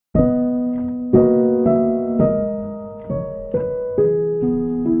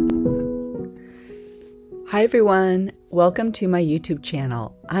Hi everyone, welcome to my YouTube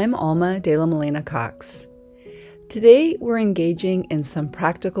channel. I'm Alma de la Melena Cox. Today we're engaging in some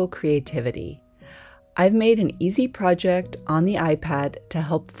practical creativity. I've made an easy project on the iPad to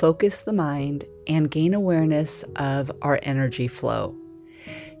help focus the mind and gain awareness of our energy flow.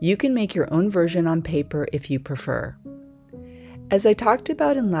 You can make your own version on paper if you prefer. As I talked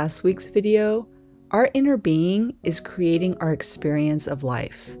about in last week's video, our inner being is creating our experience of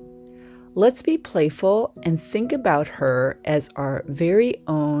life. Let's be playful and think about her as our very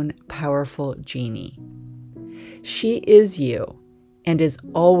own powerful genie. She is you and is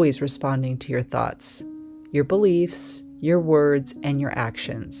always responding to your thoughts, your beliefs, your words, and your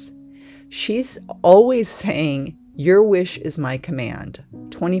actions. She's always saying, "Your wish is my command,"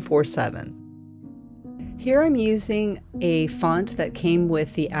 24/7. Here I'm using a font that came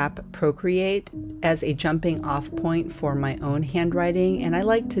with the app Procreate as a jumping off point for my own handwriting, and I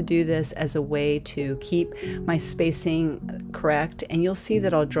like to do this as a way to keep my spacing correct, and you'll see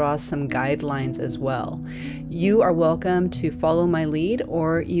that I'll draw some guidelines as well. You are welcome to follow my lead,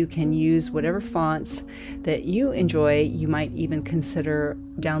 or you can use whatever fonts that you enjoy. You might even consider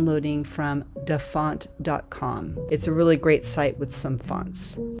downloading from dafont.com. It's a really great site with some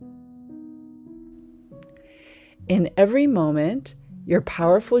fonts. In every moment, your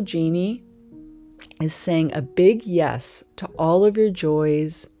powerful genie is saying a big yes to all of your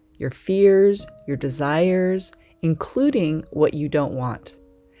joys, your fears, your desires, including what you don't want.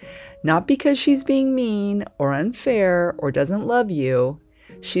 Not because she's being mean or unfair or doesn't love you.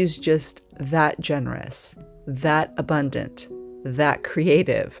 She's just that generous, that abundant, that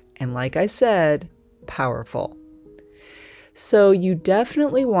creative, and like I said, powerful. So you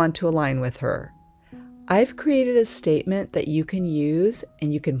definitely want to align with her. I've created a statement that you can use,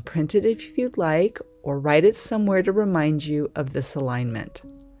 and you can print it if you'd like, or write it somewhere to remind you of this alignment.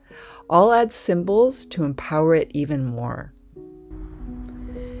 I'll add symbols to empower it even more.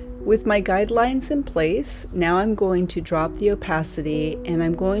 With my guidelines in place, now I'm going to drop the opacity and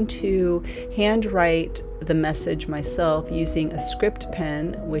I'm going to handwrite the message myself using a script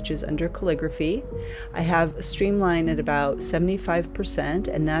pen, which is under calligraphy. I have Streamline at about 75%,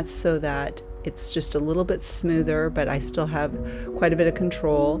 and that's so that it's just a little bit smoother, but I still have quite a bit of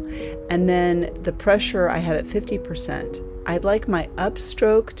control. And then the pressure I have at 50%. I'd like my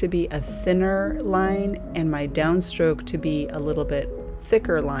upstroke to be a thinner line and my downstroke to be a little bit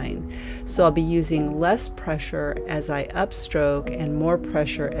thicker line. So I'll be using less pressure as I upstroke and more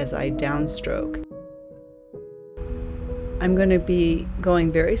pressure as I downstroke. I'm going to be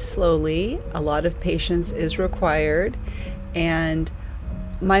going very slowly. A lot of patience is required, and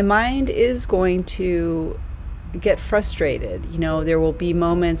my mind is going to get frustrated. You know, there will be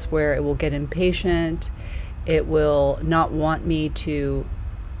moments where it will get impatient. It will not want me to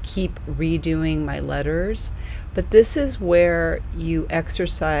keep redoing my letters. But this is where you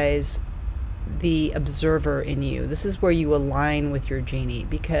exercise the observer in you. This is where you align with your genie,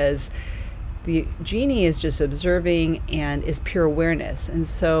 because the genie is just observing and is pure awareness. And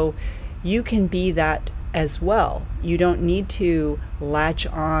so you can be that as well. You don't need to latch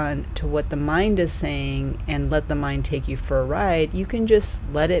on to what the mind is saying and let the mind take you for a ride. You can just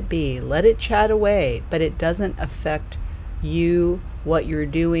let it be, let it chat away, but it doesn't affect you, what you're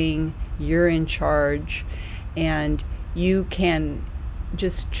doing. You're in charge, and you can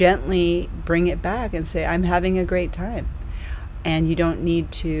just gently bring it back and say, "I'm having a great time." And you don't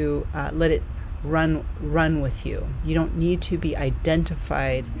need to let it run with you. You don't need to be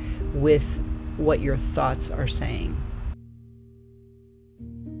identified with what your thoughts are saying.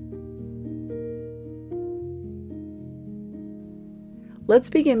 Let's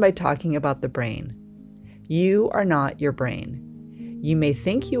begin by talking about the brain. You are not your brain. You may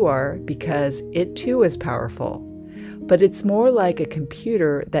think you are because it too is powerful, but it's more like a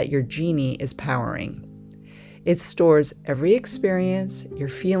computer that your genie is powering. It stores every experience, your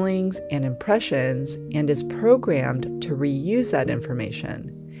feelings and impressions, and is programmed to reuse that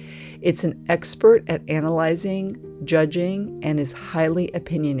information. It's an expert at analyzing, judging, and is highly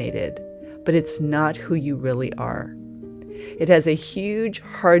opinionated, but it's not who you really are. It has a huge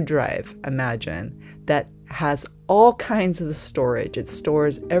hard drive, imagine, that has all kinds of storage. It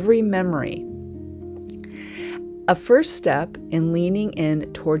stores every memory. A first step in leaning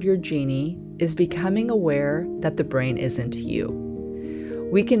in toward your genie is becoming aware that the brain isn't you.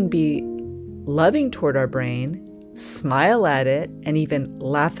 We can be loving toward our brain, smile at it, and even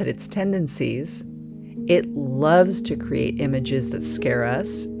laugh at its tendencies. It loves to create images that scare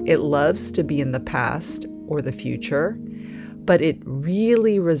us. It loves to be in the past or the future, but it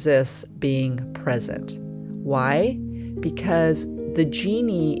really resists being present. Why? Because the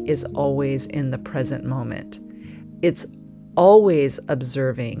genie is always in the present moment. It's always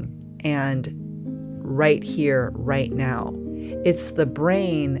observing and right here, right now. It's the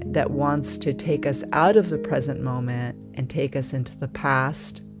brain that wants to take us out of the present moment and take us into the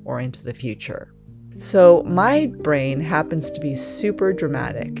past or into the future. So my brain happens to be super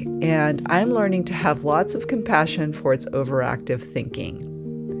dramatic, and I'm learning to have lots of compassion for its overactive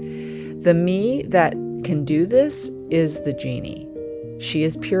thinking. The me that can do this is the genie. She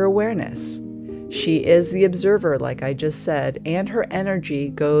is pure awareness. She is the observer, like I just said, and her energy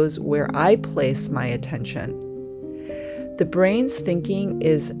goes where I place my attention. The brain's thinking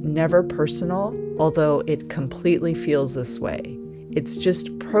is never personal, although it completely feels this way. It's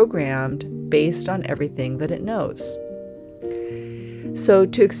just programmed based on everything that it knows. So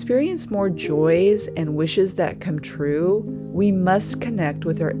to experience more joys and wishes that come true, we must connect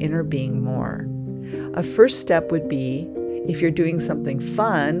with our inner being more. A first step would be, if you're doing something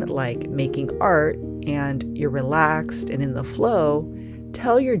fun, like making art, and you're relaxed and in the flow,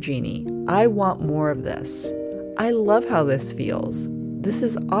 tell your genie, I want more of this. I love how this feels. This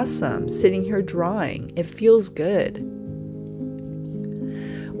is awesome, sitting here drawing. It feels good.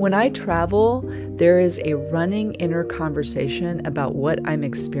 When I travel, there is a running inner conversation about what I'm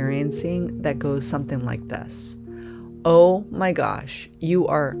experiencing that goes something like this. Oh my gosh, you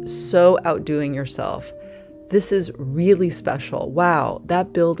are so outdoing yourself. This is really special. Wow,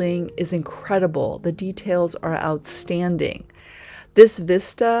 that building is incredible. The details are outstanding. This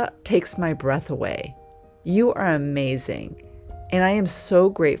vista takes my breath away. You are amazing, and I am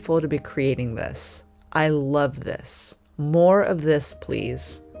so grateful to be creating this. I love this. More of this,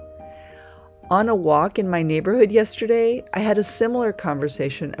 please. On a walk in my neighborhood yesterday, I had a similar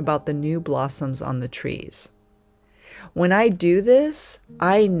conversation about the new blossoms on the trees. When I do this,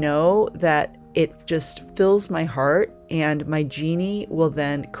 I know that it just fills my heart, and my genie will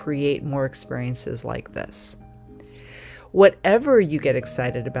then create more experiences like this. Whatever you get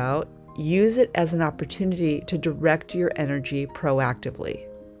excited about, use it as an opportunity to direct your energy proactively.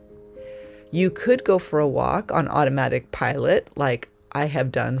 You could go for a walk on automatic pilot, like I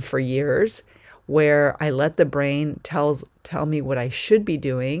have done for years, where I let the brain tell me what I should be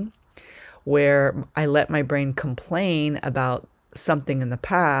doing, where I let my brain complain about something in the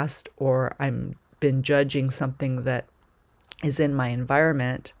past, or I'm been judging something that is in my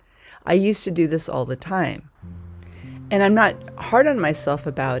environment. I used to do this all the time. And I'm not hard on myself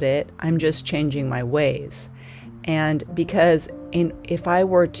about it. I'm just changing my ways. And because if I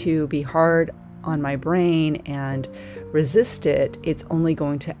were to be hard on my brain and resist it, it's only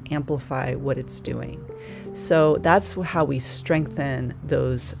going to amplify what it's doing. So that's how we strengthen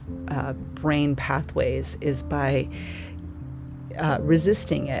those brain pathways, is by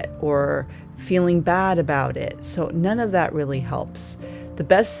resisting it or feeling bad about it. So none of that really helps. The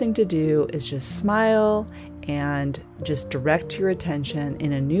best thing to do is just smile and just direct your attention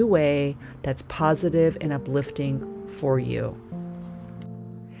in a new way that's positive and uplifting for you.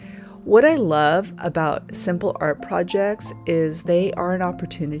 What I love about simple art projects is they are an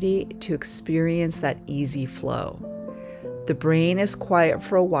opportunity to experience that easy flow. The brain is quiet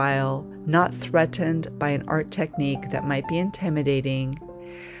for a while, not threatened by an art technique that might be intimidating,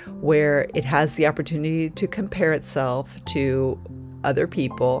 where it has the opportunity to compare itself to other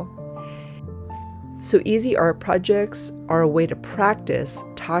people. So easy art projects are a way to practice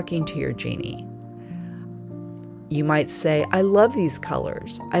talking to your genie. You might say, I love these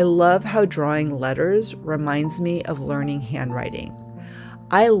colors. I love how drawing letters reminds me of learning handwriting.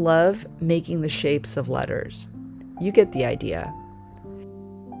 I love making the shapes of letters. You get the idea.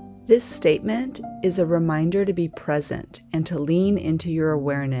 This statement is a reminder to be present and to lean into your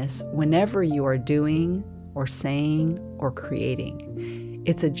awareness whenever you are doing or saying or creating.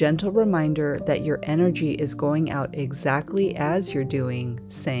 It's a gentle reminder that your energy is going out exactly as you're doing,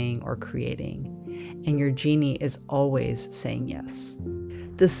 saying, or creating, and your genie is always saying yes.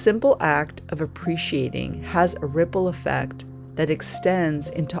 The simple act of appreciating has a ripple effect that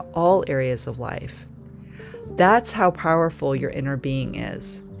extends into all areas of life. That's how powerful your inner being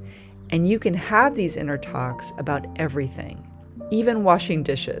is. And you can have these inner talks about everything, even washing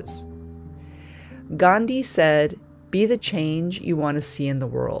dishes. Gandhi said, "Be the change you want to see in the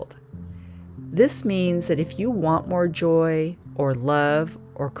world." This means that if you want more joy or love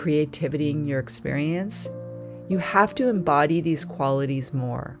or creativity in your experience, you have to embody these qualities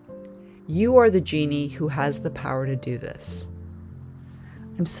more. You are the genie who has the power to do this.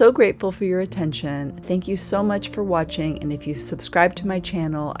 I'm so grateful for your attention. Thank you so much for watching, and if you subscribe to my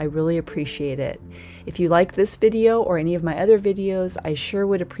channel, I really appreciate it. If you like this video or any of my other videos, I sure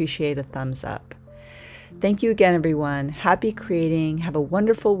would appreciate a thumbs up. Thank you again, everyone. Happy creating. Have a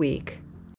wonderful week.